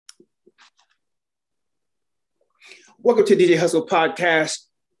Welcome to DJ Hustle Podcast.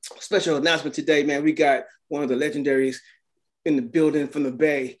 Special announcement today, man. We got one of the legendaries in the building from the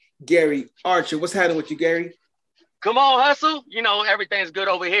Bay, Gary Archer. What's happening with you, Gary? Come on, hustle. You know, everything's good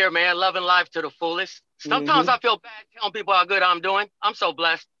over here, man. Loving life to the fullest. Sometimes I feel bad telling people how good I'm doing. I'm so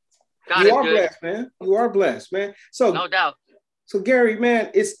blessed. God You is are good. blessed, man. You are blessed, man. So, No doubt. so Gary, man,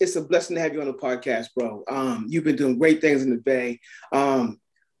 it's a blessing to have you on the podcast, bro. You've been doing great things in the Bay.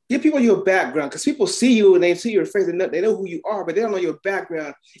 Give people your background because people see you and they see your face and they know who you are, but they don't know your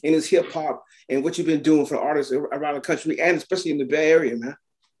background in this hip hop and what you've been doing for artists around the country and especially in the Bay Area, man.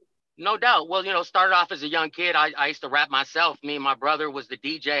 No doubt. Well, you know, started off as a young kid. I used to rap myself. Me and my brother was the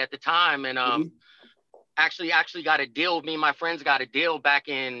DJ at the time. And actually got a deal. Me and my friends got a deal back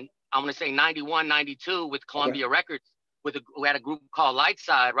in, I'm going to say 91, 92 with Columbia Records. We had a group called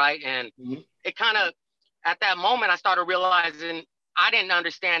Lightside, right? And it kind of, at that moment, I started realizing I didn't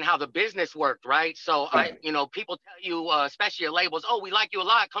understand how the business worked, right? So people tell you, especially at labels, oh, we like you a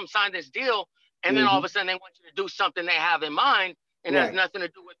lot, come sign this deal. And then all of a sudden they want you to do something they have in mind and it has nothing to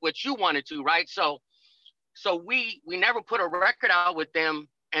do with what you wanted to, right? So we never put a record out with them.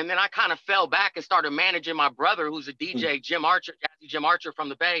 And then I kind of fell back and started managing my brother, who's a DJ, Jim Archer, Jazzy Jim Archer from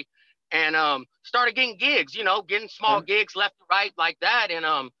the Bay, and started getting gigs, you know, getting small gigs left to right like that. And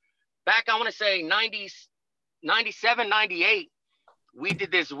back, I want to say 97, 98, we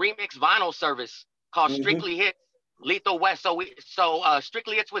did this remix vinyl service called Strictly Hits, Lethal West. So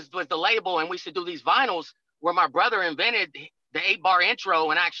Strictly Hits was the label, and we used to do these vinyls where my brother invented the 8-bar intro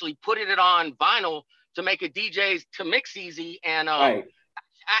and actually put it on vinyl to make it DJs to mix easy. And I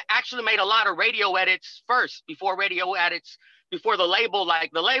actually made a lot of radio edits first before the label.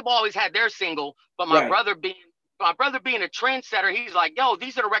 Like the label always had their single, but my brother being a trendsetter, he's like, yo,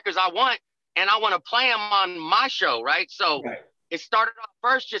 these are the records I want, and I want to play them on my show, right? So it started off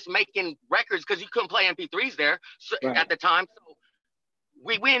first just making records because you couldn't play MP3s there at the time. So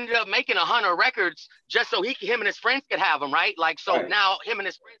we ended up making 100 records just so him and his friends could have them, right? Like, so now him and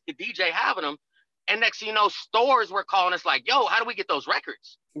his friends could DJ having them. And next thing you know, stores were calling us like, yo, how do we get those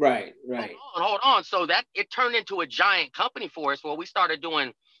records? Right. Hold on. So that it turned into a giant company for us where we started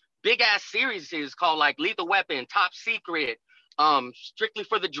doing big ass series called like Lethal Weapon, Top Secret, Strictly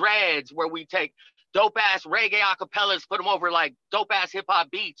for the Dreads, where we take dope ass reggae acapellas, put them over like dope ass hip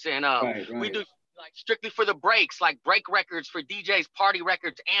hop beats. And we do like Strictly for the Breaks, like break records for DJs, party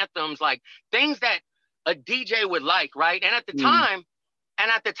records, anthems, like things that a DJ would like, right? And at the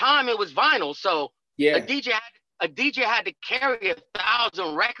time it was vinyl. So a DJ had to carry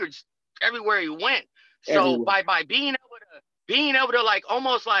 1,000 records everywhere he went. So by being able to like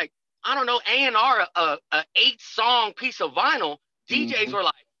almost like, I don't know, A&R a 8-song piece of vinyl, DJs were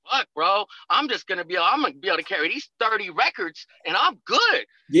like, fuck, bro, I'm gonna be able to carry these 30 records and I'm good.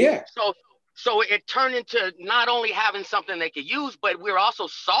 Yeah. So it turned into not only having something they could use, but we were also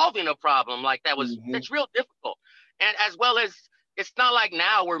solving a problem like that's real difficult. And as well as, it's not like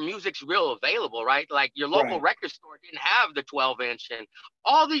now where music's real available, right? Like your local record store didn't have the 12-inch and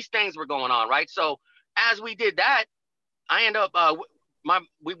all these things were going on, right? So as we did that, I ended up,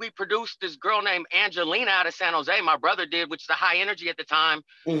 we produced this girl named Angelina out of San Jose. My brother did, which is the High Energy at the time,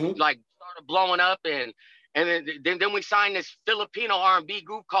 like started blowing up. And then we signed this Filipino R&B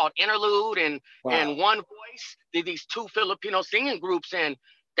group called Interlude and One Voice, did these 2 Filipino singing groups. And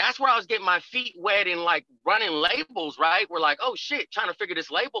that's where I was getting my feet wet in like running labels, right? We're like, oh shit, trying to figure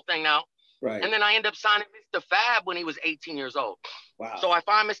this label thing out. Right. And then I ended up signing Mr. Fab when he was 18 years old. Wow. So I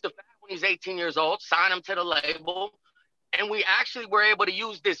find Mr. Fab when he was 18 years old, sign him to the label. And we actually were able to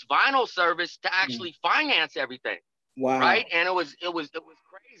use this vinyl service to actually finance everything. Wow. Right. And it was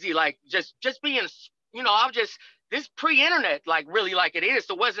crazy. Like just being, you know, this pre-internet, like really like it is.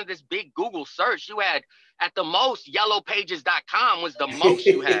 So it wasn't this big Google search. You had at the most yellowpages.com was the most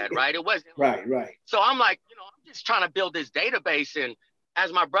you had, right? It wasn't. Right. So I'm like, you know, I'm just trying to build this database. And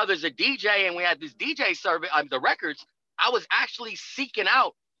as my brother's a DJ and we had this DJ service, the records, I was actually seeking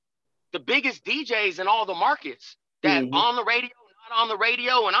out the biggest DJs in all the markets that on the radio, not on the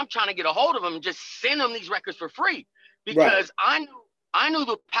radio. And I'm trying to get a hold of them and just send them these records for free because I knew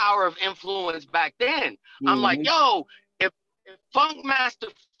the power of influence back then. I'm like, yo, if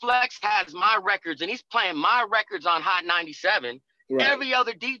Funkmaster Flex has my records and he's playing my records on Hot 97, every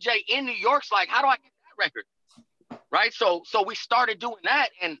other DJ in New York's like, how do I get that record? Right. So we started doing that.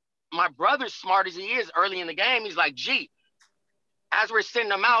 And my brother's smart as he is early in the game, he's like, gee, as we're sending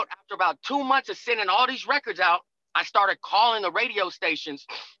them out, after about 2 months of sending all these records out, I started calling the radio stations,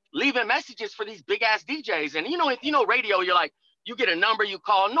 leaving messages for these big ass DJs. And, you know, if you know radio, you're like, you get a number, you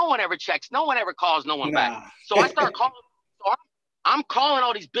call, no one ever checks, no one ever calls no one back. So I start calling. I'm calling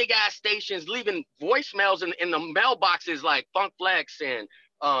all these big ass stations, leaving voicemails in the mailboxes like Funk Flex and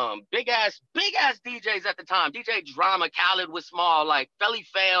big ass DJs at the time. DJ Drama, Khaled was small, like Felly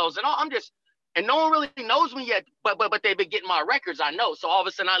Fails, and all. And no one really knows me yet, but they've been getting my records. I know. So all of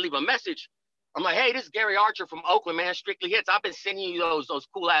a sudden I leave a message. I'm like, hey, this is Gary Archer from Oakland, man. Strictly Hits. I've been sending you those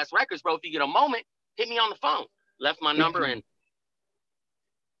cool ass records, bro. If you get a moment, hit me on the phone. Left my number, and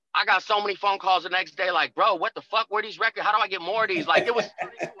I got so many phone calls the next day, like, bro, what the fuck? Where are these records? How do I get more of these? Like,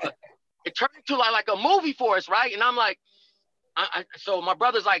 it turned into like a movie for us, right? And I'm like, so my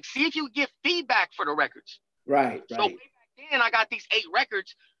brother's like, see if you get feedback for the records. Right. So way back then, I got these 8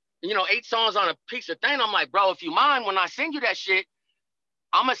 records, 8 songs on a piece of thing. I'm like, bro, if you mind, when I send you that shit,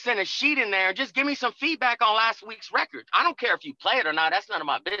 I'm going to send a sheet in there and just give me some feedback on last week's record. I don't care if you play it or not. That's none of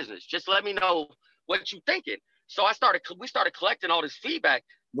my business. Just let me know what you thinking. So we started collecting all this feedback.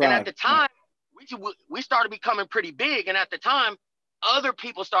 Right. And at the time, we started becoming pretty big. And at the time, other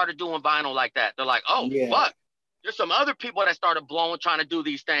people started doing vinyl like that. They're like, oh, fuck. There's some other people that started blowing, trying to do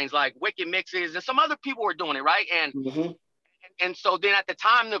these things like Wicked Mixes, and some other people were doing it, right? And so then at the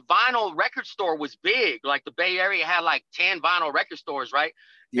time, the vinyl record store was big. Like the Bay Area had like 10 vinyl record stores, right?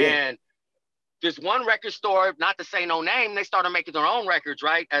 Yeah. And this one record store, not to say no name, they started making their own records,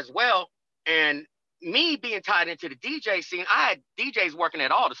 right, as well. And me being tied into the DJ scene, I had DJs working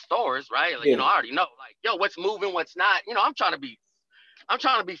at all the stores, right? Like, I already know, like, yo, what's moving, what's not. I'm trying to be,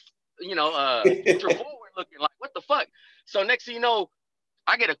 future forward looking, like, what the fuck? So next thing you know,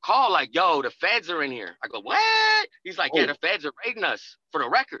 I get a call like, yo, the feds are in here. I go, what? He's like, yeah, the feds are raiding us for the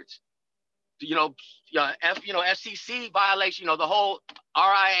records. FCC violation, the whole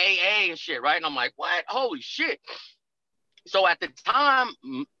RIAA and shit, right? And I'm like, what? Holy shit. So at the time,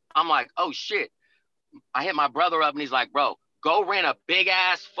 I'm like, oh shit. I hit my brother up and he's like, bro, go rent a big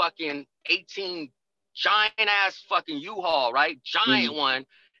ass fucking 18 giant ass fucking U-Haul, right? Giant one,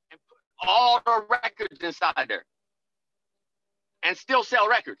 and put all the records inside there and still sell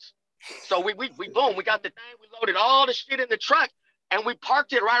records. So we boom, we got the thing, we loaded all the shit in the truck and we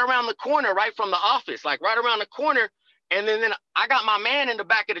parked it right around the corner, right from the office, like right around the corner. And then I got my man in the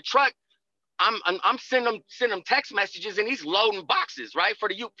back of the truck. I'm sending him text messages and he's loading boxes, right, for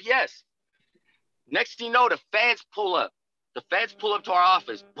the UPS. Next thing you know, the feds pull up. The feds pull up to our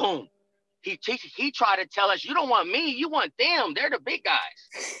office. Boom. He tried to tell us, you don't want me, you want them. They're the big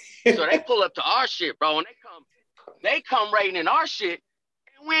guys. So they pull up to our shit, bro, and they come raiding in our shit,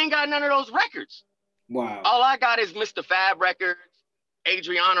 and we ain't got none of those records. Wow. All I got is Mr. Fab records,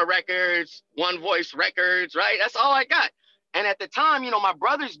 Adriana records, One Voice records, right? That's all I got. And at the time, my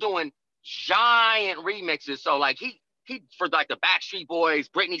brother's doing giant remixes. So like he for like the Backstreet Boys,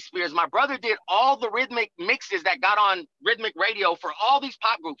 Britney Spears. My brother did all the rhythmic mixes that got on rhythmic radio for all these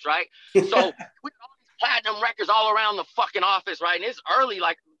pop groups, right? So we got all these platinum records all around the fucking office, right? And it's early,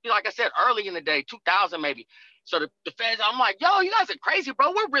 like I said, early in the day, 2000 maybe. So the feds, I'm like, yo, you guys are crazy,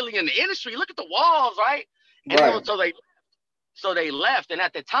 bro. We're really in the industry. Look at the walls, right? And then, so they left. And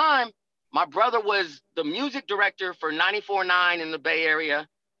at the time, my brother was the music director for 94.9 in the Bay Area.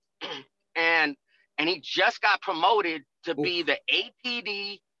 And he just got promoted to be the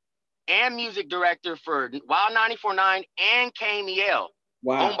APD and music director for Wild 94.9 and KMEL,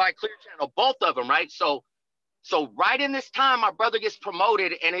 owned by Clear Channel, both of them, right? So right in this time, my brother gets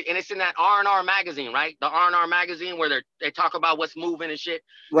promoted, and it's in that R&R magazine, right? The R&R magazine where they talk about what's moving and shit.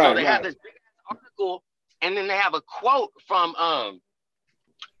 Right. So they have this big article, and then they have a quote from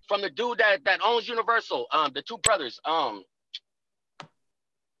the dude that owns Universal, the two brothers. Oh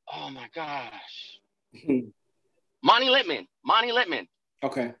my gosh. Monty Littman.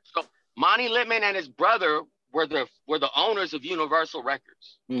 Okay. So Monty Littman and his brother were the owners of Universal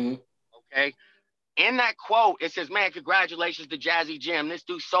Records. Mm-hmm. Okay. In that quote, it says, "Man, congratulations to Jazzy Jim. This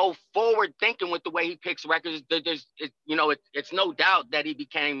dude's so forward thinking with the way he picks records. It's no doubt that he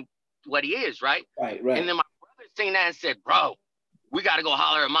became what he is, right? Right. And then my brother seen that and said, bro, we got to go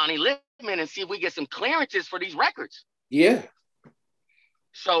holler at Monty Littman and see if we get some clearances for these records." Yeah.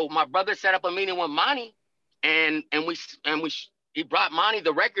 So my brother set up a meeting with Monty, and he brought Monty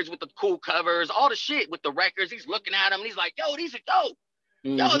the records with the cool covers, all the shit with the records. He's looking at them and he's like, yo, these are dope.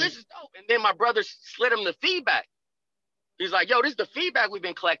 Mm-hmm. Yo, this is dope. And then my brother slid him the feedback. He's like, yo, this is the feedback we've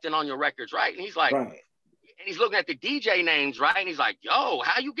been collecting on your records, right? And he's like, and he's looking at the DJ names, right? And he's like, yo,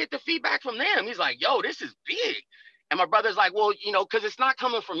 how you get the feedback from them? He's like, yo, this is big. And my brother's like, well, because it's not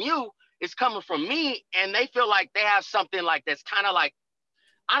coming from you, it's coming from me. And they feel like they have something like that's kind of like,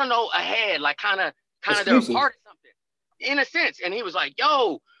 I don't know, ahead, like kind of they're a part of something, in a sense. And he was like,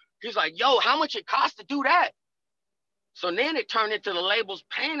 yo, how much it costs to do that? So then it turned into the labels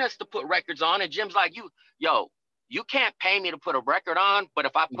paying us to put records on. And Jim's like, you you can't pay me to put a record on, but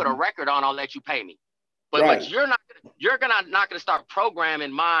if I put a record on, I'll let you pay me. But Right. but not gonna start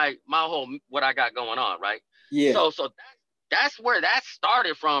programming my whole what I got going on, right? Yeah. So that's where that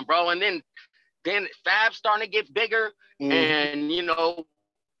started from, bro. And then Fab starting to get bigger, and you know,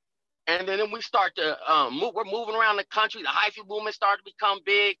 and then we start to move. We're moving around the country. The hyphy movement started to become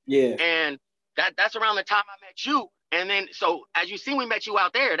big. Yeah. And that's around the time I met you. And then, so as you see, we met you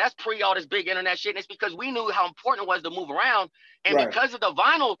out there. That's pre all this big internet shit. And it's because we knew how important it was to move around. And because of the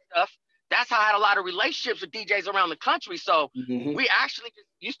vinyl stuff, that's how I had a lot of relationships with DJs around the country. So we actually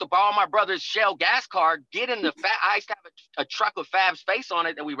used to borrow my brother's Shell gas card, get in the I used to have a truck with Fab's face on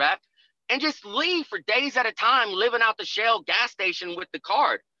it that we wrapped, and just leave for days at a time, living out the Shell gas station with the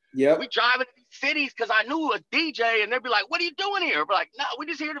card. Yeah, we driving to these cities because I knew a DJ, and they'd be like, "What are you doing here?" We're like, "No, we're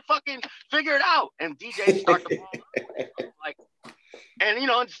just here to fucking figure it out." And DJs start to like, and you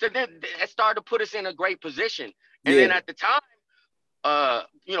know, so then it started to put us in a great position. And then at the time,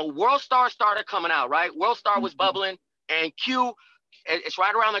 you know, World Star started coming out, right? World Star was bubbling, and Q. It's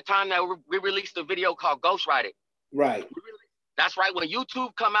right around the time that we released a video called Ghost Ride It. Right. That's right when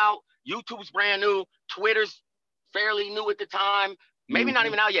YouTube come out. YouTube's brand new. Twitter's fairly new at the time. Maybe not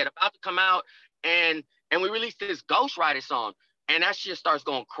even out yet, about to come out, and we released this Ghost Rider song, and that shit starts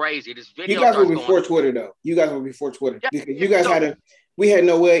going crazy. This video. You guys were before Twitter, though. You guys were before Twitter because you guys we had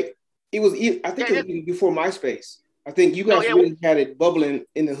no way. It was, I think, it was even before MySpace. I think you guys really had it bubbling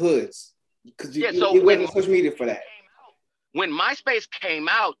in the hoods because it wasn't social media for that. When MySpace came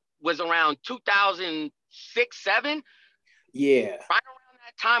out was around 2006, 2007. Yeah. Right around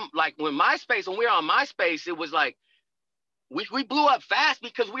that time, like when we were on MySpace, it was like. We blew up fast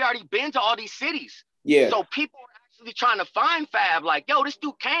because we already been to all these cities. Yeah. So people were actually trying to find Fab, like, yo, this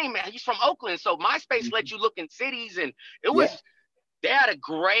dude came, man. He's from Oakland. So MySpace let you look in cities, and it was, they had a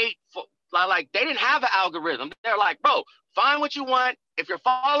great, like, they didn't have an algorithm. They're like, bro, find what you want. If you're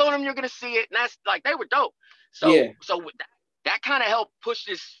following them, you're gonna see it. And that's like, they were dope. So that kind of helped push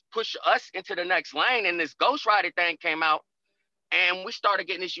us into the next lane. And this Ghost Rider thing came out, and we started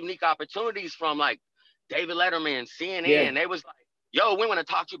getting these unique opportunities from like David Letterman, CNN, they was like, yo, we want to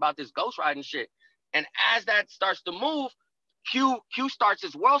talk to you about this ghost riding shit. And as that starts to move, Q starts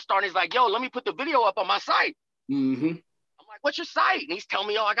his World Star, and he's like, yo, let me put the video up on my site. I'm like, what's your site? And he's telling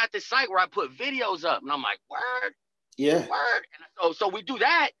me, yo, I got this site where I put videos up. And I'm like, word? Yeah. Word. And so we do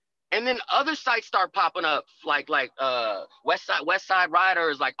that. And then other sites start popping up, like West Side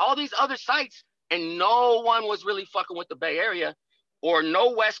Riders, like all these other sites. And no one was really fucking with the Bay Area or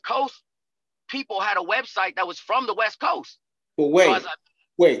no West Coast people had a website that was from the West Coast. But wait,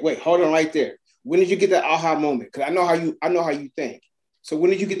 wait, hold on right there. When did you get that aha moment? Because I know how you think. So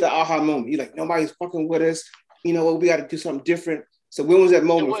when did you get the aha moment? You're like, nobody's fucking with us. You know what? We got to do something different. So when was that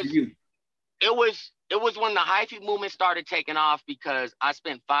moment for you? It was when the hyphy movement started taking off, because I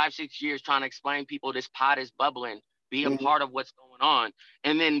spent 5-6 years trying to explain people this pot is bubbling, be a part of what's going on,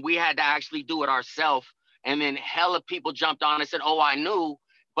 and then we had to actually do it ourselves. And then hella people jumped on and said, "Oh, I knew."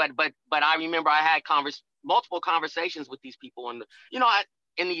 But I remember I had multiple conversations with these people, and you know,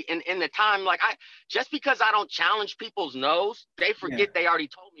 in the time, like just because I don't challenge people's no's, they forget they already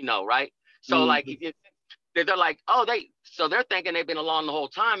told me no, right? So like they're like, oh, so they're thinking they've been along the whole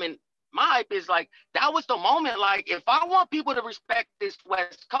time, and my hype is like that was the moment. Like if I want people to respect this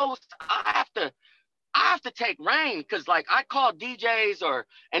West Coast, I have to take reign, because like I call DJs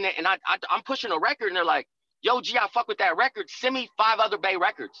and I'm pushing a record, and they're like, yo, G, I fuck with that record. Send me 5 other Bay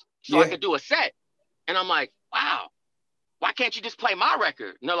records so I could do a set. And I'm like, wow, why can't you just play my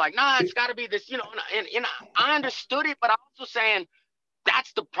record? And they're like, nah, it's got to be this, you know. And I understood it, but I'm also saying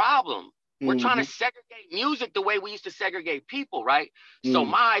that's the problem. We're trying to segregate music the way we used to segregate people, right? So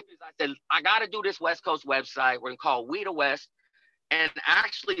my hype is, I said, I got to do this West Coast website. We're going to call We the West. And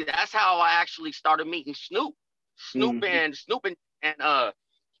actually, that's how I actually started meeting Snoop. Snoop and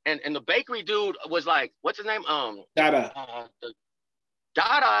the bakery dude was like, what's his name? Dada.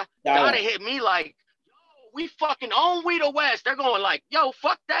 Dada hit me like, yo, we fucking own We the West. They're going like, yo,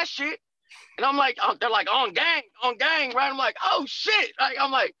 fuck that shit. And I'm like, they're like, on gang, right? I'm like, oh shit. Like,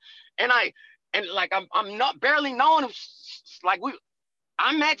 I'm like, I'm not barely knowing him. Like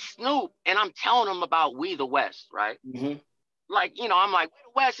I met Snoop, and I'm telling him about We the West, right? Like, you know, I'm like, We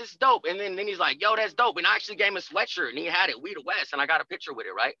the West is dope. And then he's like, yo, that's dope. And I actually gave him a sweatshirt, and he had it, We the West. And I got a picture with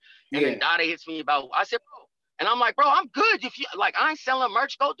it, right? And then Dada hits me about, I said, bro. And I'm like, bro, I'm good. If you like, I ain't selling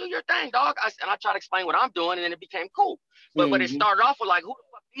merch. Go do your thing, dog. And I try to explain what I'm doing, and then it became cool. But it started off with like, who the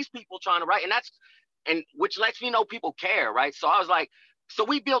fuck these people trying to write? And which lets me know people care, right? So I was like, so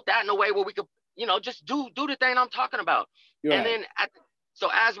we built that in a way where we could, you know, just do the thing I'm talking about. And then so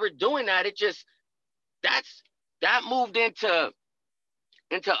as we're doing that, that's that moved into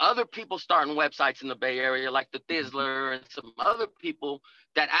other people starting websites in the Bay Area, like the Thizzler and some other people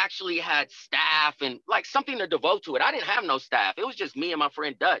that actually had staff and like something to devote to it. I didn't have no staff. It was just me and my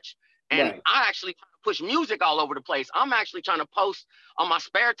friend Dutch. And Right. I actually push music all over the place. I'm actually trying to post on my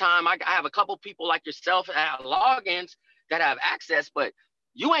spare time. I have a couple people like yourself that have logins that have access, but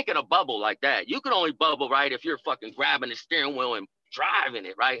you ain't gonna bubble like that. You can only bubble, right, if you're fucking grabbing the steering wheel and driving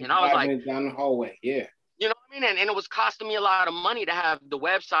it, right? And I was like, Down the hallway, yeah. you know what I mean? And it was costing me a lot of money to have the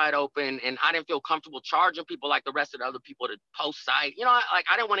website open, and I didn't feel comfortable charging people like the rest of the other people to post site. You know, like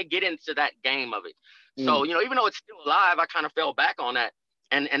I didn't want to get into that game of it. So, you know, even though it's still alive, I kind of fell back on that.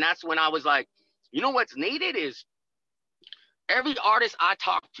 And that's when I was like, you know what's needed is every artist I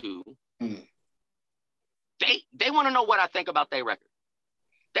talk to, they want to know what I think about their record.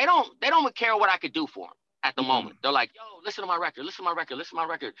 They don't care what I could do for them at the moment. They're like, yo, listen to my record, listen to my record, listen to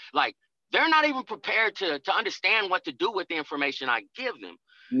my record. Like, they're not even prepared to understand what to do with the information I give them.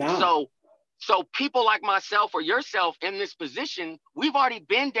 No. So people like myself or yourself in this position, we've already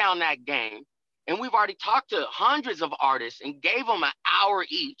been down that game, and we've already talked to hundreds of artists and gave them an hour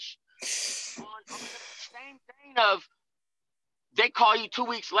each on the same thing of they call you 2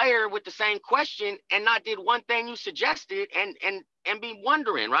 weeks later with the same question and not did one thing you suggested and be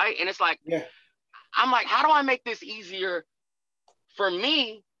wondering, right? And it's like, I'm like, how do I make this easier for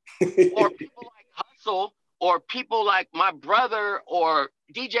me or people like Hustle or people like my brother or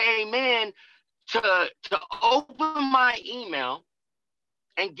DJ Amen to open my email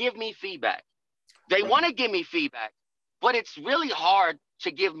and give me feedback? They want to give me feedback, but it's really hard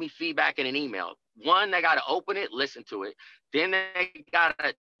to give me feedback in an email. One, they got to open it, listen to it. Then they got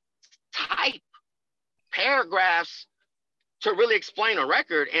to type paragraphs to really explain a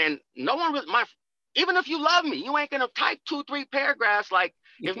record. And no one really, even if you love me, you ain't going to type 2-3 paragraphs. Like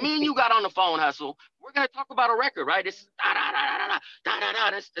if me and you got on the phone, Hustle, we're going to talk about a record, right? It's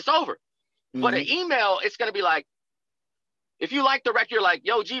it's over. But an email, it's going to be like, if you like the record, you're like,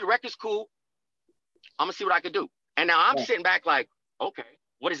 yo, G, the record's cool. I'm going to see what I can do. And now I'm sitting back like, okay,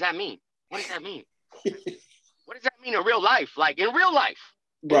 what does that mean? What does that mean? What does that mean in real life? Like in real life,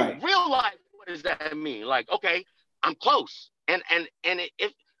 in real life, what does that mean? Like, okay, I'm close. And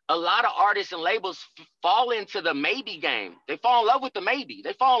if a lot of artists and labels fall into the maybe game, they fall in love with the maybe.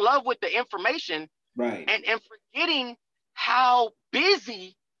 They fall in love with the information, right? And forgetting how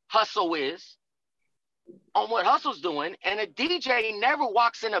busy Hustle is on what Hustle's doing. And a DJ never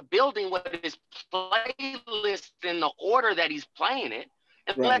walks in a building with his playlist in the order that he's playing it,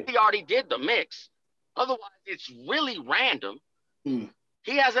 unless he already did the mix. Otherwise, it's really random.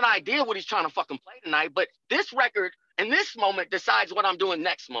 He has an idea what he's trying to fucking play tonight, but this record in this moment decides what I'm doing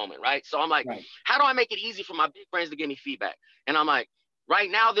next moment, right? So I'm like, how do I make it easy for my big friends to give me feedback? And I'm like, right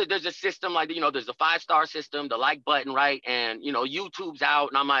now there's a system like, you know, there's a 5-star system, the like button, right? And, you know, YouTube's out,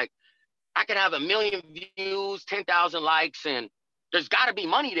 and I'm like, I could have 1 million views, 10,000 likes, and there's got to be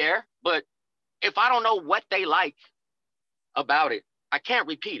money there. But if I don't know what they like about it, I can't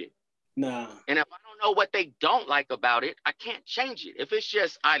repeat it. No. And if I don't know what they don't like about it, I can't change it. If it's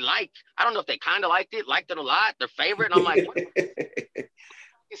just I don't know if they kind of liked it a lot, their favorite. And I'm like,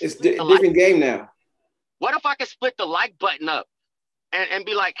 it's a different game now. What if I could split the like button up and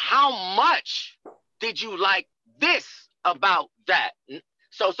be like, how much did you like this about that?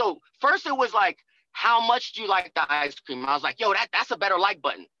 So first it was like, how much do you like the ice cream? I was like, yo, that's a better like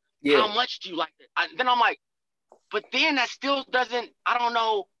button. Yeah. How much do you like it? Then I'm like, but then that still doesn't, I don't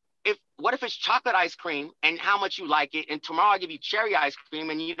know. What if it's chocolate ice cream and how much you like it, and tomorrow I give you cherry ice cream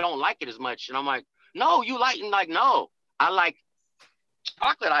and you don't like it as much? And I'm like, no, you like it. And like, no, I like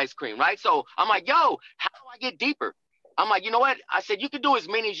chocolate ice cream, right? So I'm like, yo, how do I get deeper? I'm like, you know what? I said, you can do as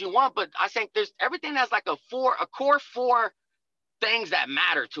many as you want, but I think there's everything has like a core 4 things that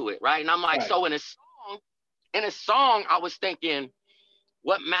matter to it, right? And I'm like, so in a song, I was thinking,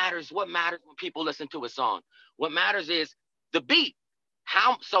 what matters when people listen to a song? What matters is the beat.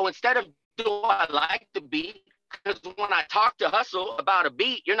 So instead of do I like the beat, because when I talk to Hustle about a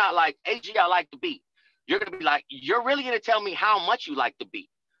beat, you're not like, hey, G, I like the beat. You're going to be like, you're really going to tell me how much you like the beat.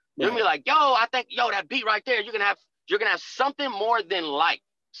 You're going to be like, yo, I think, that beat right there, you're going to have something more than like,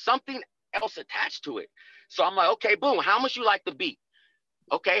 something else attached to it. So I'm like, okay, boom, how much you like the beat?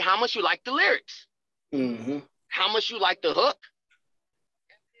 Okay, how much you like the lyrics? How much you like the hook?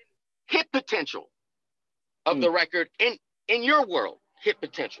 Hit potential of the record in your world. Hit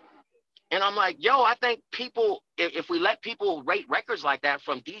potential. And I'm like, yo, I think people, if we let people rate records like that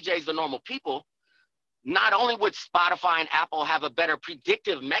from DJs to normal people, not only would Spotify and Apple have a better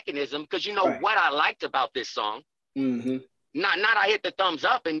predictive mechanism, because you know what I liked about this song. Not I hit the thumbs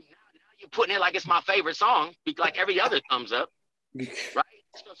up and now you putting it like it's my favorite song, like every other thumbs up, right?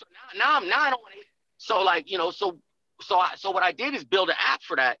 So now I don't want to. So like, you know, so what I did is build an app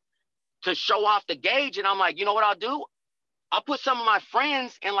for that to show off the gauge, and I'm like, you know what I'll do? I'll put some of my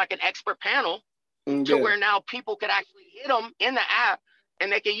friends in like an expert panel to where now people could actually hit them in the app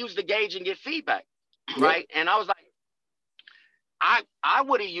and they can use the gauge and get feedback, right? And I was like, I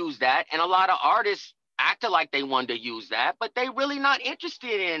would have used that, and a lot of artists acted like they wanted to use that, but they really not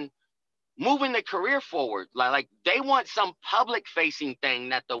interested in moving the career forward. Like they want some public facing thing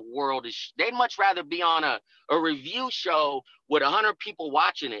that the world is. They'd much rather be on a review show with 100 people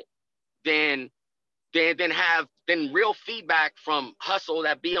watching it than real feedback from Hustle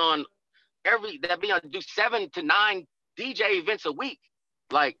that be on do 7 to 9 DJ events a week.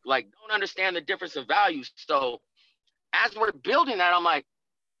 Like don't understand the difference of values. So as we're building that, I'm like,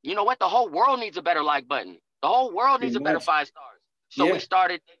 you know what? The whole world needs a better like button. The whole world needs a better 5 stars. So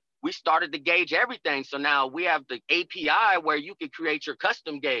we started to gauge everything. So now we have the API where you can create your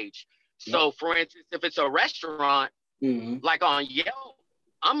custom gauge. So for instance, if it's a restaurant, like on Yelp,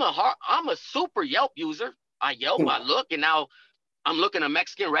 I'm a super Yelp user. I Yelp, I look, and now I'm looking at a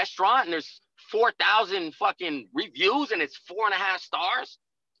Mexican restaurant and there's 4,000 fucking reviews and it's 4.5 stars.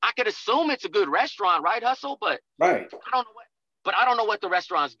 I could assume it's a good restaurant, right, Hustle? But I don't know what the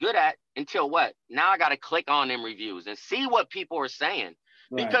restaurant's good at until what? Now I got to click on them reviews and see what people are saying,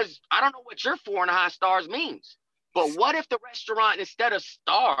 because I don't know what your 4.5 stars means. But what if the restaurant, instead of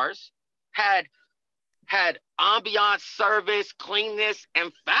stars, had ambiance, service, cleanness,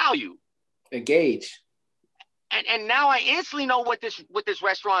 and value? A gauge. And now I instantly know what this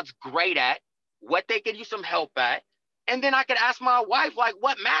restaurant's great at, what they could use some help at. And then I could ask my wife, like,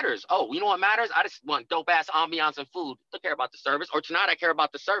 what matters? Oh, you know what matters? I just want dope ass ambiance and food. I don't care about the service. Or tonight I care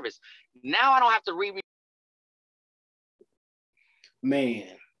about the service. Now I don't have to Man.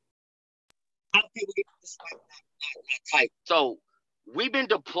 So we've been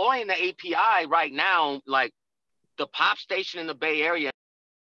deploying the API right now, like the pop station in the Bay Area.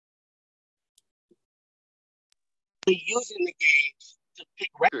 Using the gauge to pick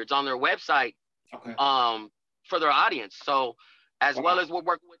records on their website for their audience. So as well as we're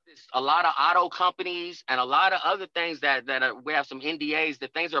working with a lot of auto companies and a lot of other things that we have some NDAs,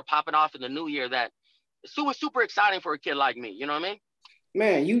 that things are popping off in the new year that is super exciting for a kid like me. You know what I mean?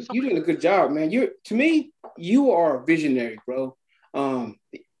 Man, you doing a good job, man. To me, you are a visionary, bro. Well,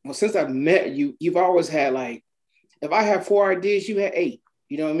 since I've met you, you've always had, like, if I have 4 ideas, you had 8.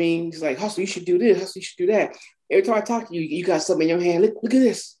 You know what I mean? It's like, Hustle, you should do this. Hustle, you should do that. Every time I talk to you, you got something in your hand. Look at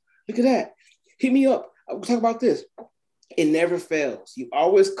this. Look at that. Hit me up. We'll talk about this. It never fails. You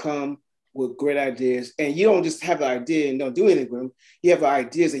always come with great ideas, and you don't just have the idea and don't do anything with them. You have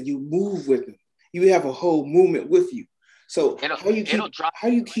ideas and you move with them. You have a whole movement with you. So how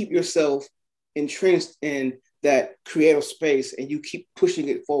you keep yourself entrenched in that creative space and you keep pushing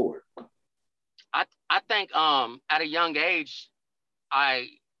it forward? I think at a young age, I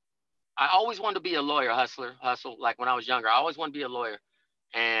always wanted to be a lawyer, Hustle. Like when I was younger, I always wanted to be a lawyer,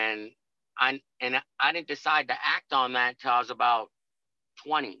 and I didn't decide to act on that till I was about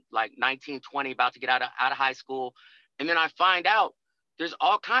 20, like 19, 20, about to get out of high school, and then I find out there's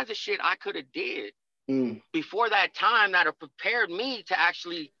all kinds of shit I could have did before that time that have prepared me to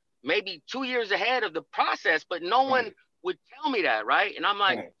actually maybe 2 years ahead of the process, but no one would tell me that, right? And I'm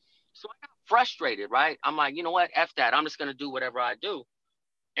like, so I got frustrated, right? I'm like, you know what? F that. I'm just gonna do whatever I do.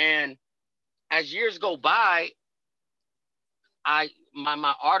 And as years go by,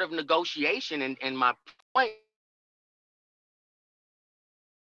 my art of negotiation and my point,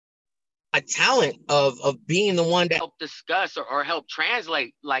 a talent of being the one that helped discuss or help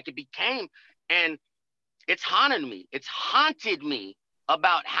translate, like it became, and it's haunted me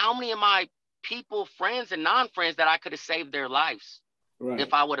about how many of my people, friends and non-friends, that I could have saved their lives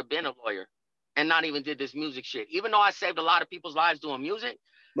if I would have been a lawyer and not even did this music shit. Even though I saved a lot of people's lives doing music,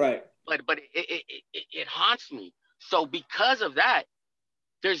 but it haunts me. So because of that,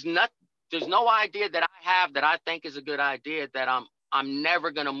 there's no idea that I have that I think is a good idea that I'm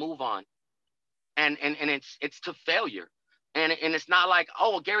never gonna move on, and it's to failure, and it's not like,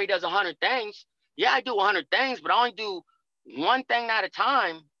 oh, Gary does 100 things. Yeah, I do 100 things, but I only do one thing at a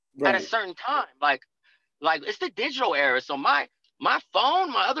time at a certain time. Like it's the digital era. So my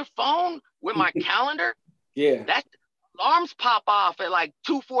phone, my other phone with my calendar, that alarms pop off at like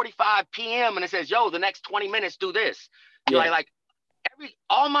 2:45 p.m. and it says, yo, the next 20 minutes do this. Like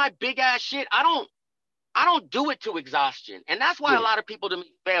all my big ass shit, I don't do it to exhaustion. And that's why a lot of people to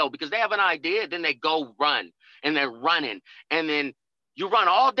me fail, because they have an idea, then they go run, and they're running, and then you run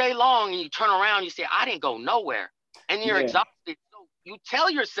all day long and you turn around, you say, I didn't go nowhere, and you're exhausted. So you tell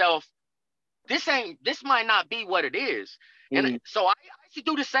yourself, this might not be what it is. And so I used to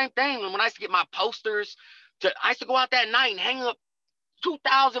do the same thing when I used to get my posters. I used to go out that night and hang up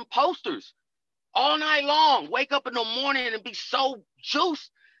 2,000 posters all night long. Wake up in the morning and be so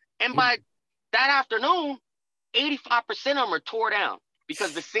juiced. And by that afternoon, 85% of them are tore down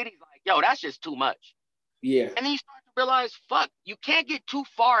because the city's like, yo, that's just too much. Yeah. And then you start to realize, fuck, you can't get too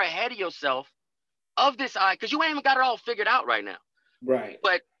far ahead of yourself of this eye because you ain't even got it all figured out right now. Right.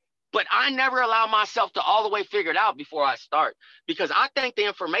 But I never allow myself to all the way figure it out before I start, because I think the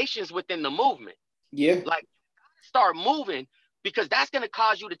information is within the movement. Yeah. Like, start moving, because that's going to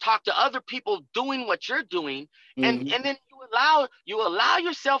cause you to talk to other people doing what you're doing. And then you allow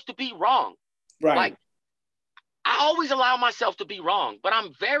yourself to be wrong. Right. Like, I always allow myself to be wrong, but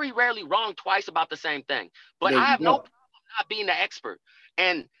I'm very rarely wrong twice about the same thing. But I have no problem not being the expert.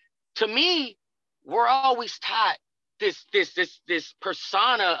 And to me, we're always taught this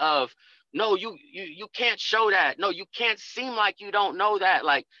persona of, no, you can't show that. No, you can't seem like you don't know that.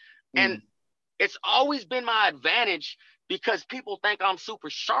 Like, and it's always been my advantage because people think I'm super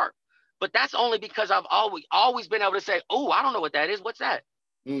sharp, but that's only because I've always been able to say, oh, I don't know what that is. What's that?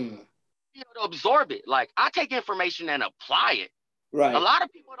 You know, to absorb it. Like, I take information and apply it. Right. A lot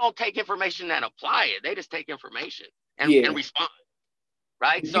of people don't take information and apply it. They just take information and respond.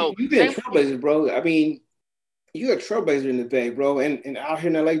 Right. So you've been a trailblazer, bro. I mean, you're a trailblazer in the Bay, bro, and out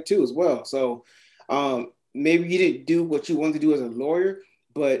here in LA too as well. So maybe you didn't do what you wanted to do as a lawyer,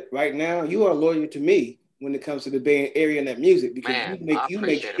 but right now you are a lawyer to me when it comes to the Bay Area and that music, because you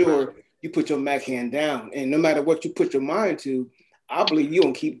make sure you put your Mac hand down, and no matter what you put your mind to, I believe you're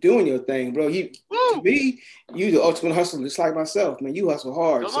gonna keep doing your thing, bro. To me, you the ultimate hustler, just like myself, man. You hustle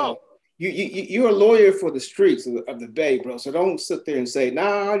hard. You're a lawyer for the streets of the Bay, bro. So don't sit there and say,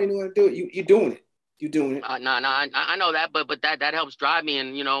 nah, I didn't want to do it. You're doing it. You're doing it. I know that, but that helps drive me.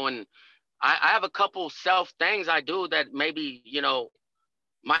 And, you know, and I have a couple self things I do that maybe, you know,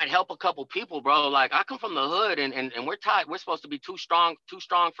 might help a couple people, bro. Like, I come from the hood, and we're taught we're supposed to be too strong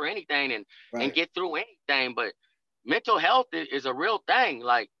for anything and get through anything. But mental health is a real thing.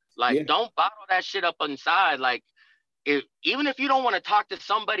 Like don't bottle that shit up inside. Like, even if you don't want to talk to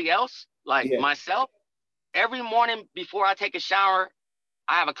somebody else, like myself, every morning before I take a shower,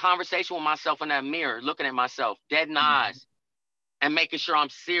 I have a conversation with myself in that mirror, looking at myself dead in the eyes and making sure I'm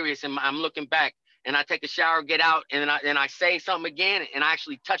serious, and I'm looking back, and I take a shower, get out, and I say something again, and I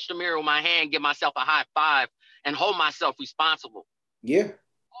actually touch the mirror with my hand, give myself a high five, and hold myself responsible. Yeah.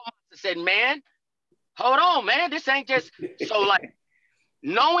 I said, man, hold on, man. This ain't just so, like,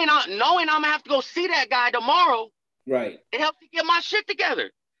 knowing I'm gonna have to go see that guy tomorrow. Right. It helps to get my shit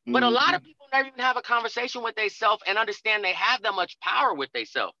together. But a lot of people never even have a conversation with themselves and understand they have that much power with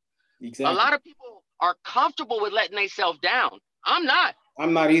themselves. Exactly. A lot of people are comfortable with letting themselves down. I'm not.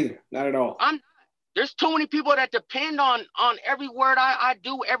 I'm not either. Not at all. I'm not. There's too many people that depend on every word I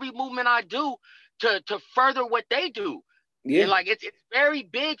do, every movement I do to further what they do. Yeah. And like, it's very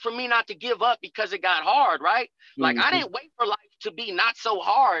big for me not to give up because it got hard, right? Like, I didn't wait for life to be not so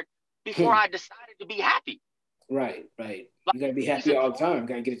hard before I decided to be happy. Right. Like, you gotta be happy all the time.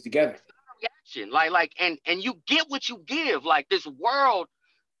 Gotta get it together. Reaction, like, and you get what you give. Like, this world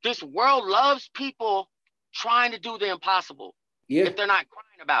loves people trying to do the impossible. Yeah. If they're not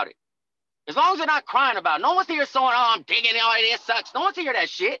crying about it, as long as they're not crying about it, no one's here saying, "Oh, I'm digging. Oh, it sucks." No one's hear that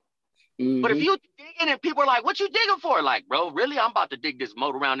shit. But if you digging and people are like, "What you digging for?" Like, bro, really? I'm about to dig this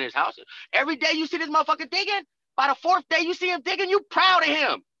moat around this house. Every day you see this motherfucker digging. By the fourth day you see him digging, you proud of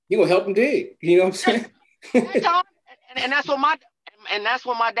him. You gonna help him dig? You know what I'm saying? and that's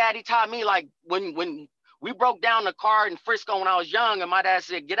what my daddy taught me. Like, when we broke down the car in Frisco when I was young, and my dad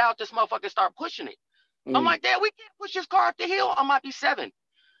said, "Get out this motherfucker and start pushing it." I'm like, "Dad, we can't push this car up the hill. I might be 7."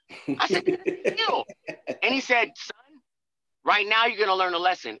 I said, "The hill." And he said, "Son, right now you're gonna learn a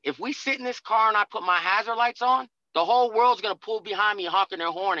lesson. If we sit in this car and I put my hazard lights on, the whole world's gonna pull behind me, honking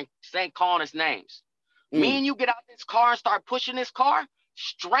their horn and saying, calling us names. Me and you get out this car and start pushing this car,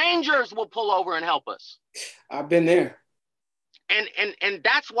 strangers will pull over and help us." I've been there. And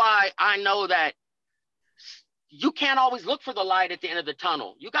that's why I know that you can't always look for the light at the end of the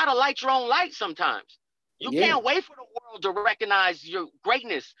tunnel. You got to light your own light sometimes. You can't wait for the world to recognize your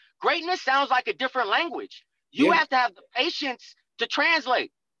greatness. Greatness sounds like a different language. You have to have the patience to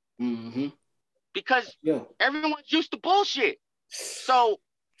translate. Because everyone's used to bullshit. So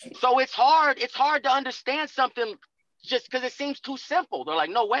it's hard to understand something just because it seems too simple. They're like,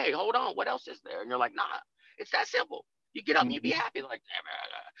 "No way, hold on, what else is there?" And you're like, "Nah, it's that simple. You get up and you be happy." Like,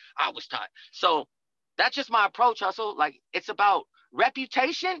 I was taught. So that's just my approach, Hustle. Like, it's about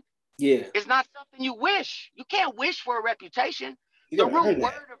reputation. Yeah. It's not something you wish. You can't wish for a reputation. The root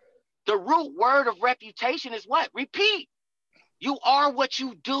word The root word of reputation is what? Repeat. You are what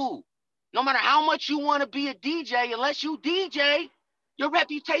you do. No matter how much you want to be a DJ, unless you DJ, your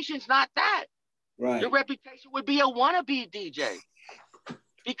reputation's not that. Right. Your reputation would be a wannabe DJ.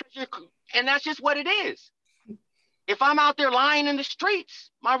 Because and that's just what it is. If I'm out there lying in the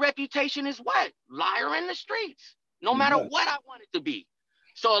streets, my reputation is what? Liar in the streets, no matter what I want it to be.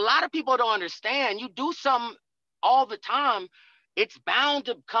 So a lot of people don't understand. You do something all the time, it's bound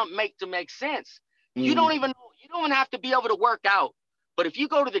to make sense. You don't even have to be able to work out. But if you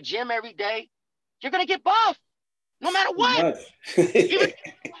go to the gym every day, you're gonna get buff, no matter what. Even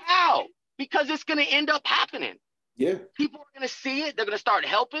how, because it's gonna end up happening. Yeah. People are gonna see it. They're gonna start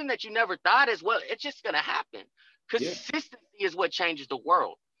helping that you never thought as well. It's just gonna happen. Consistency is what changes the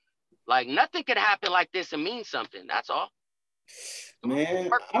world. Like nothing could happen like this and mean something. That's all. Man,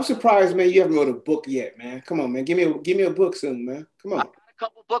 I'm surprised, man. You haven't wrote a book yet, man. Come on, man. Give me a book soon, man. Come on. I got a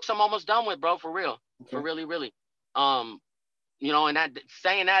couple books I'm almost done with, bro. For real. Okay. For really. You know, and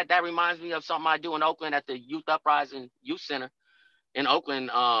that reminds me of something I do in Oakland at the Youth Uprising Youth Center in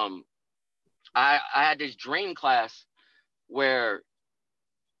Oakland. I had this dream class where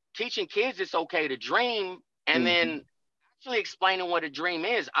teaching kids it's okay to dream, and then actually explaining what a dream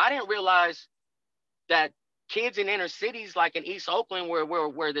is. I didn't realize that kids in inner cities, like in East Oakland,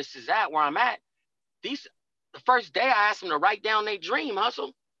 where this is at, where I'm at, the first day I asked them to write down their dream,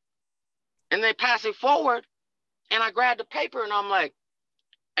 hustle, and they pass it forward, and I grabbed the paper and I'm like,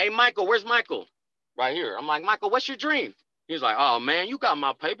 "Hey, Michael, where's Michael?" Right here. I'm like, "Michael, what's your dream?" He's like, "Oh man, you got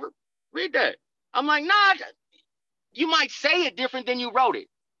my paper. Read that." I'm like, "Nah, you might say it different than you wrote it."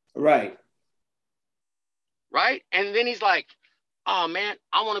 Right. Right. And then he's like, "Oh man,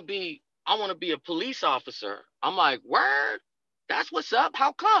 I want to be a police officer." I'm like, "Word? That's what's up.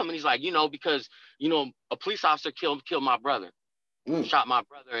 How come?" And he's like, because, a police officer killed my brother, shot my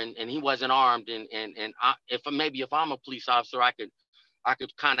brother, and he wasn't armed. And if I'm a police officer, I could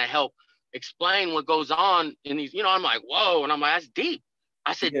kind of help explain what goes on in these, I'm like, whoa. And I'm like, that's deep.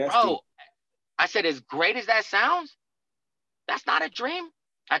 I said, bro, I said, as great as that sounds, that's not a dream.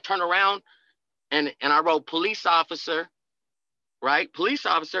 I turned around and I wrote police officer, right? Police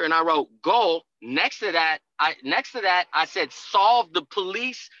officer. And I wrote goal. Next to that, I said, solve the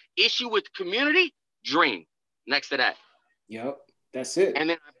police issue with community, dream. Next to that. Yep. That's it.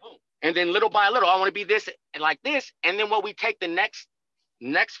 And then little by little, I want to be this and like this. And then what we take the next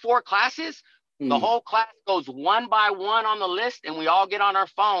 4 classes, the whole class goes one by one on the list, and we all get on our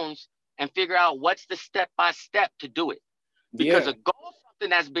phones and figure out what's the step-by-step to do it. Because a goal is something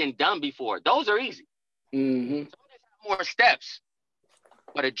that's been done before. Those are easy. So there's more steps.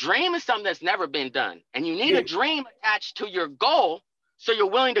 But a dream is something that's never been done. And you need a dream attached to your goal so you're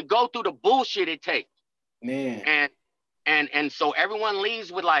willing to go through the bullshit it takes. Man. And so everyone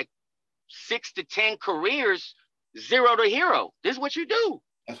leaves with like 6 to 10 careers, 0 to hero. This is what you do.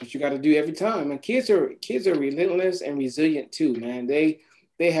 That's what you got to do every time. And kids are relentless and resilient too, man. They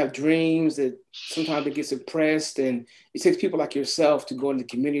have dreams that sometimes they get suppressed, and it takes people like yourself to go into the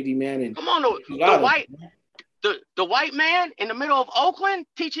community, man. And come on, the white man in the middle of Oakland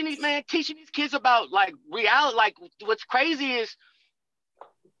teaching these kids about like reality. Like what's crazy is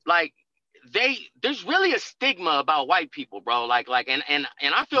like there's really a stigma about white people, bro. And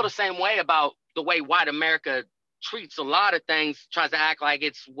I feel the same way about the way white America treats a lot of things, tries to act like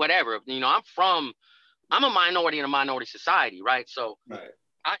it's whatever. I'm a minority in a minority society, right? So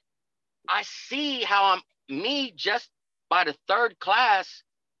I see how just by the 3rd class,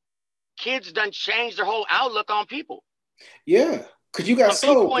 kids done changed their whole outlook on people. Yeah, because you got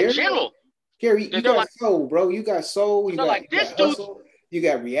soul, in general. Gary, you got soul, bro. You got soul. You got hustle. You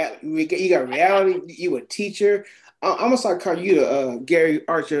got reality. You got reality. You a teacher. I'm gonna start calling you the Gary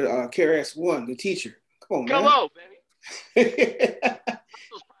Archer, KRS-One, the teacher. Come on, man. Hello, baby.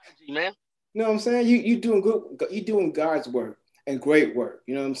 Man. You know what I'm saying? You doing good. You doing God's work and great work.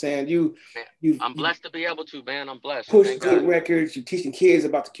 You know what I'm saying? I'm blessed to be able to, man. I'm blessed. Push good records. You teaching kids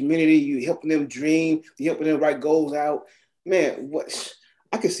about the community. You helping them dream. You helping them write goals out. Man, what?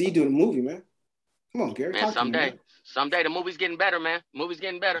 I can see you doing a movie, man. Come on, Gary. Man, someday the movie's getting better, man. Movie's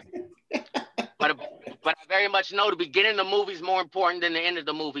getting better. But I very much know the beginning of the movie is more important than the end of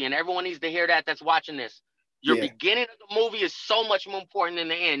the movie, and everyone needs to hear that that's watching this. Your beginning of the movie is so much more important than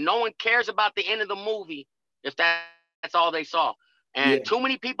the end. No one cares about the end of the movie if that's all they saw. And too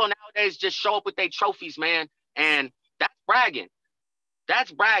many people nowadays just show up with their trophies, man. And that's bragging.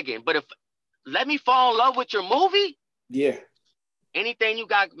 But if let me fall in love with your movie. Yeah. Anything you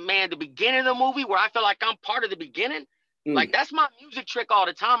got, man, the beginning of the movie where I feel like I'm part of the beginning. Like that's my music trick all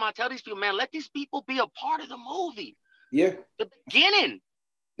the time. I tell these people, man, let these people be a part of the movie. Yeah. The beginning.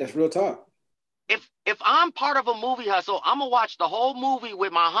 That's real talk. If I'm part of a movie hustle, I'm gonna watch the whole movie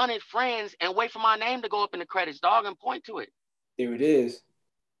with my 100 friends and wait for my name to go up in the credits, dog, and point to it. There it is.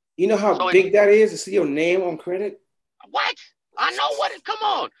 You know how So big that is to see your name on credit? what? I know what it. Come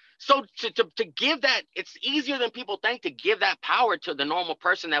on. So to give that, it's easier than people think to give that power to the normal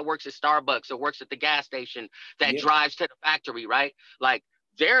person that works at Starbucks or works at the gas station that Yeah. drives to the factory, right? Like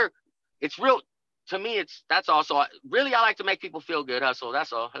it's real. To me, that's also really I like to make people feel good. Hustle.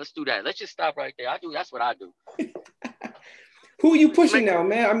 That's all. Let's do that. Let's just stop right there. That's what I do. Who are you pushing now,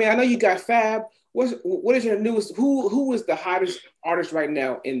 man? I mean, I know you got Fab. What is your newest? Who is the hottest artist right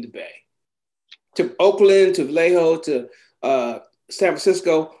now in the Bay? To Oakland, to Vallejo, to San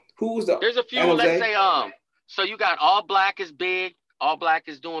Francisco. Who's the There's a few. San Let's Jose? say So you got All Black is big. All Black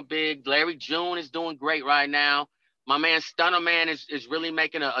is doing big. Larry June is doing great right now. My man Stunner Man is really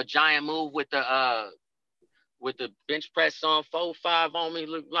making a giant move with the bench press on 4-5 on me.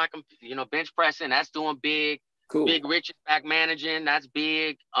 Look like I'm bench pressing. That's doing big. Cool. Big Rich is back managing. That's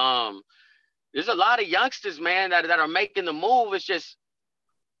big. There's a lot of youngsters, man, that are making the move. It's just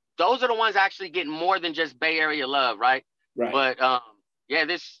those are the ones actually getting more than just Bay Area love, right? Right. But yeah,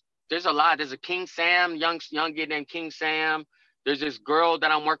 there's a lot. There's a King Sam, young kid named King Sam. There's this girl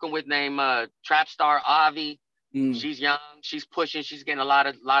that I'm working with named Trap Star Avi. She's young. She's pushing. She's getting a lot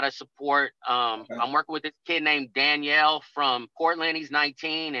of support. Okay. I'm working with this kid named Danielle from Portland. He's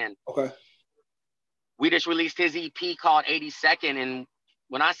 19, and Okay. we just released his EP called 82nd. And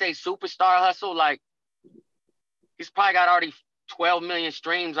when I say superstar hustle, like he's probably got already 12 million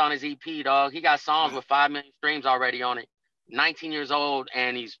streams on his EP, dog. He got songs with 5 million streams already on it. 19 years old,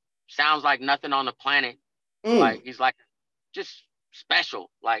 and he sounds like nothing on the planet. Like he's like just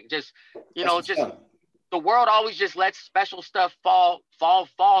special. Like just the world always just lets special stuff fall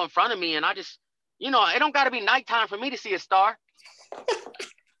in front of me, and I just it don't got to be nighttime for me to see a star.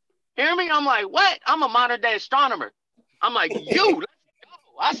 Hear me? I'm like, what? I'm a modern day astronomer. I'm like, let's go.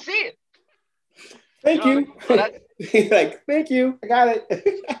 I see it. Thank you. I mean? So like, thank you. I got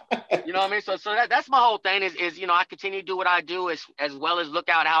it. You know what I mean? So that's my whole thing is I continue to do what I do as well as look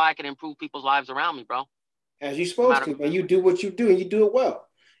out how I can improve people's lives around me, bro. As you're supposed to, man. You do what you do and you do it well.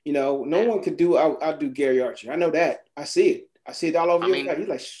 No one could do I'll do Gary Archer. I know that. I see it. I see it all over your face. You're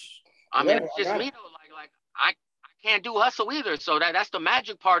like, it's just me though. Like I can't do hustle either. So that's the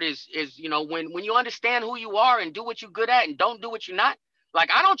magic part is when you understand who you are and do what you're good at and don't do what you're not. Like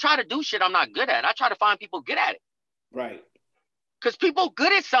I don't try to do shit I'm not good at. I try to find people good at it. Right. Because people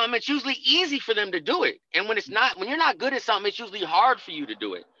good at something, it's usually easy for them to do it. And when you're not good at something, it's usually hard for you to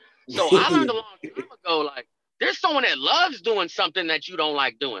do it. So I learned a long time ago, like, there's someone that loves doing something that you don't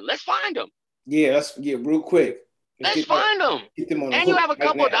like doing. Let's find them. Yeah, real quick. Let's find them. Get them on and you have a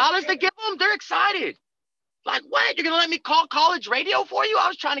couple of dollars to give them, they're excited. Like, what? You're going to let me call college radio for you? I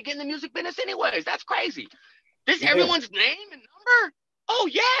was trying to get in the music business anyways. That's crazy. This everyone's name and number? Oh,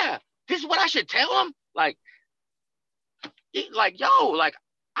 yeah. This is what I should tell them? Like, yo, like,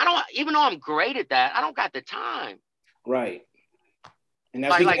 I don't, even though I'm great at that, I don't got the time. Right. And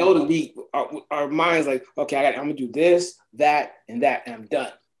as we get older, our mind's like, okay, I'm going to do this, that, and I'm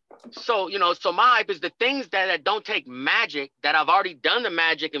done. So, so my hype is the things that don't take magic, that I've already done the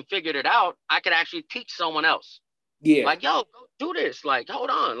magic and figured it out, I could actually teach someone else. Yeah. Like, yo, go do this. Like, hold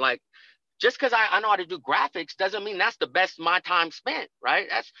on. Like, just because I know how to do graphics doesn't mean that's the best my time spent, right?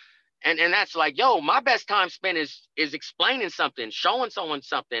 And that's like, yo, my best time spent is explaining something, showing someone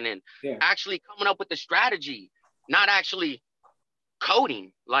something, and actually coming up with the strategy, not actually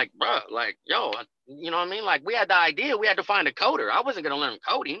coding. Like, bro, like, yo, you know what I mean? Like, we had the idea, we had to find a coder. I wasn't gonna learn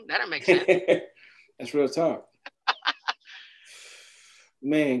coding. That didn't make sense. That's real talk.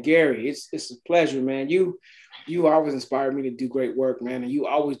 Man, Gary, it's a pleasure, man. You always inspire me to do great work, man, and you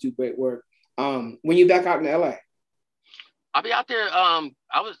always do great work. When you back out in LA? I'll be out there.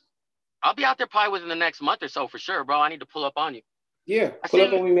 I'll be out there probably within the next month or so for sure, bro. I need to pull up on you. Yeah, pull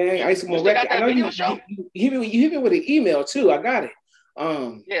up on me, man. I need some more records. I know you hit me with an email too. I got it.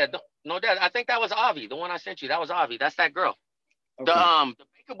 Yeah, no doubt. I think that was Avi, the one I sent you. That was Avi. That's that girl. Okay. The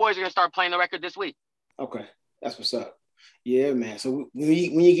Baker Boys are gonna start playing the record this week. Okay, that's what's up. Yeah, man. So when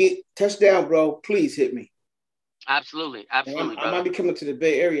you get touchdown, bro, please hit me. Absolutely. I might be coming to the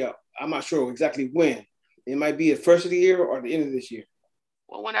Bay Area. I'm not sure exactly when. It might be the first of the year or the end of this year.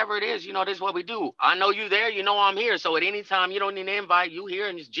 Well, whenever it is, this is what we do. I know you there, I'm here. So at any time, you don't need an invite. You here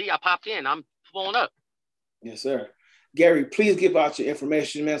and just, I popped in. I'm pulling up. Yes, sir. Gary, please give out your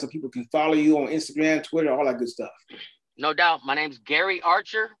information, man, so people can follow you on Instagram, Twitter, all that good stuff. No doubt. My name's Gary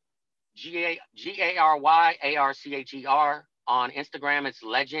Archer, GaryArcher. On Instagram, it's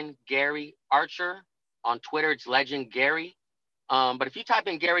Legend Gary Archer. On Twitter, it's Legend Gary. But if you type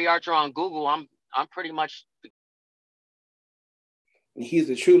in Gary Archer on Google, I'm pretty much. He's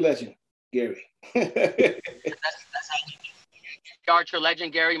a true legend, Gary. That's how you do. Archer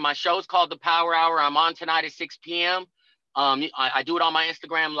legend, Gary. My show's called The Power Hour. I'm on tonight at 6 p.m. I do it on my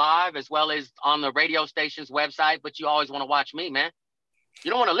Instagram Live as well as on the radio station's website. But you always want to watch me, man.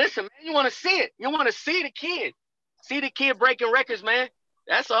 You don't want to listen, man. You want to see it. You want to see the kid. See the kid breaking records, man.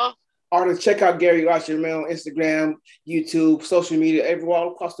 That's all. Artists, check out Gary Archer, man, on Instagram, YouTube, social media, everywhere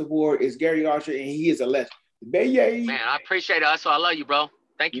across the board is Gary Archer, and he is a legend. Man, I appreciate it. So I love you, bro.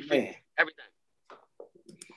 Thank you for everything.